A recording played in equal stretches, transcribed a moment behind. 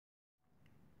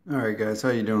Alright guys, how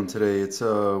you doing today? It's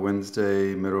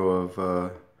Wednesday, middle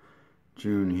of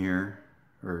June here,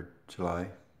 or July,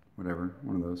 whatever,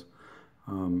 one of those.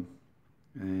 Um,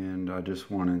 and I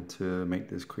just wanted to make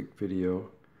this quick video,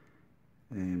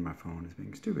 and my phone is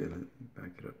being stupid. Let me back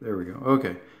it up. There we go.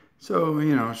 Okay, so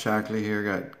Shaklee here,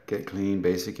 got Get Clean,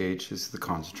 Basic H. This is the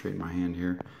concentrate in my hand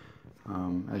here.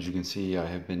 As you can see, I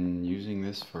have been using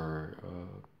this for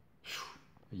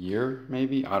a year,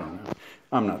 maybe? I don't know.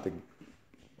 I'm not the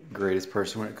greatest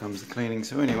person when it comes to cleaning.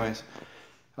 So anyways,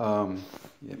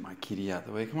 get my kitty out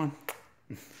the way. Come on.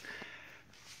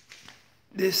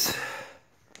 This,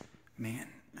 man,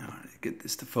 I want to get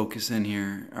this to focus in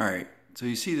here. All right, so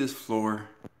you see this floor,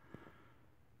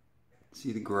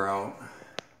 see the grout.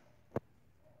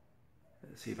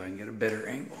 Let's see if I can get a better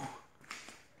angle.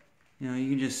 You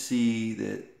can just see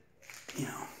that,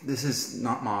 this is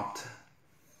not mopped,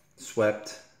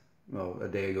 swept. Well, a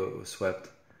day ago it was swept.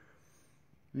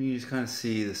 You just kind of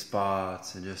see the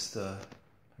spots and just the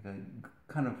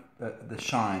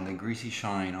shine, the greasy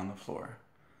shine on the floor.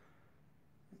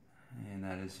 And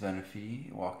that is Venefi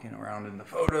walking around in the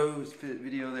photos,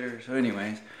 video there. So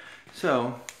anyways,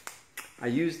 so I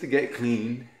used the Get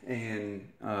Clean and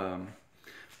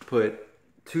put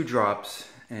 2 drops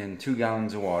and 2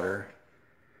 gallons of water.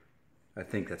 I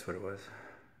think that's what it was.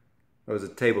 It was a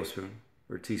tablespoon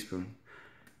or a teaspoon.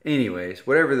 Anyways,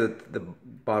 whatever the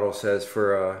bottle says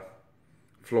for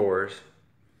floors,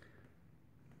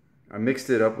 I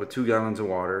mixed it up with 2 gallons of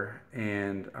water,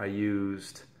 and I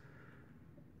used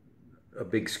a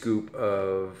big scoop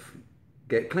of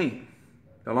Get Clean,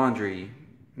 the laundry,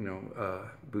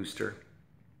 booster.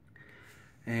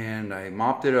 And I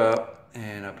mopped it up,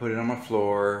 and I put it on my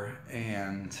floor,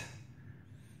 and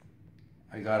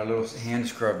I got a little hand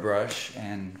scrub brush,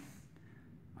 and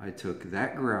I took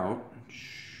that grout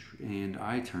and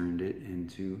I turned it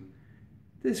into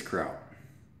this grout.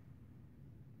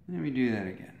 Let me do that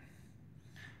again.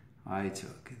 I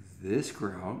took this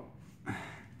grout.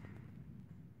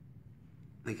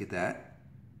 Look at that.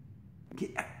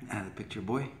 Get out of the picture,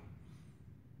 boy.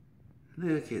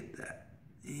 Look at that.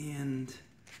 And,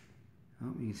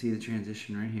 oh, you can see the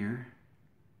transition right here.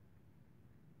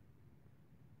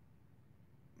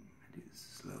 I'll do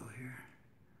this slow here.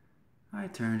 I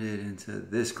turned it into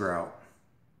this grout.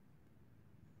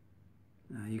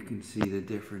 Now you can see the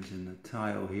difference in the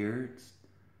tile here. It's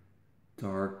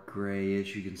dark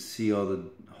grayish. You can see all the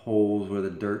holes where the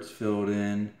dirt's filled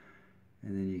in.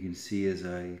 And then you can see as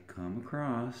I come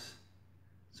across,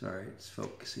 sorry, it's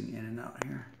focusing in and out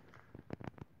here.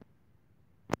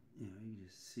 You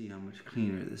just see how much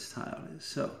cleaner this tile is.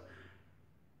 So,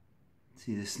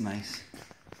 see this nice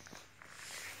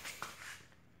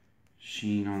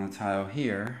sheen on the tile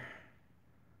here.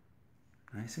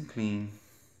 Nice and clean.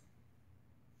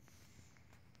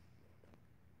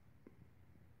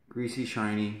 Greasy,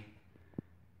 shiny,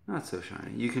 not so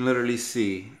shiny. You can literally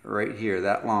see right here,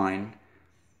 that line,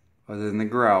 other than the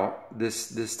grout,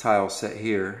 this tile set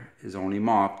here is only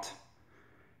mopped.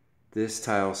 This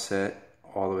tile set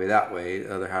all the way that way,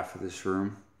 the other half of this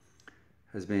room,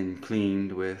 has been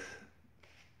cleaned with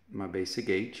my Basic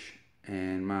H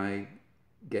and my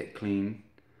Get Clean,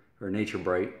 or Nature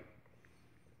Bright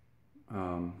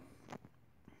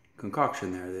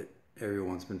concoction there that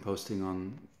everyone's been posting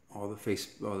on all the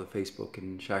Facebook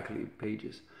and Shaklee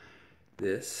pages.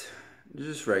 This is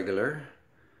just regular.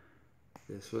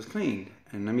 This was cleaned.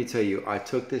 And let me tell you, I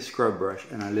took this scrub brush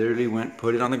and I literally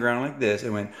put it on the ground like this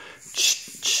and went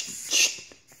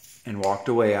and walked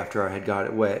away after I had got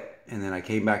it wet. And then I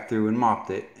came back through and mopped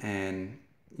it, and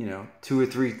 2 or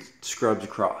 3 scrubs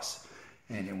across.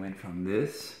 And it went from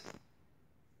this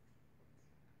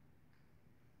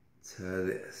to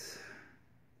this.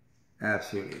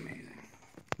 Absolutely amazing.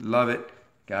 Love it.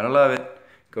 Gotta love it.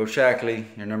 Go Shaklee.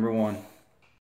 You're #1.